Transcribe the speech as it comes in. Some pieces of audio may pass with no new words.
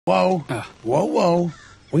Whoa, whoa.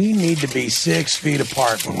 We need to be 6 feet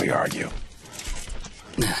apart when we argue.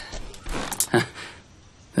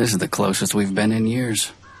 This is the closest we've been in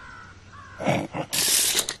years.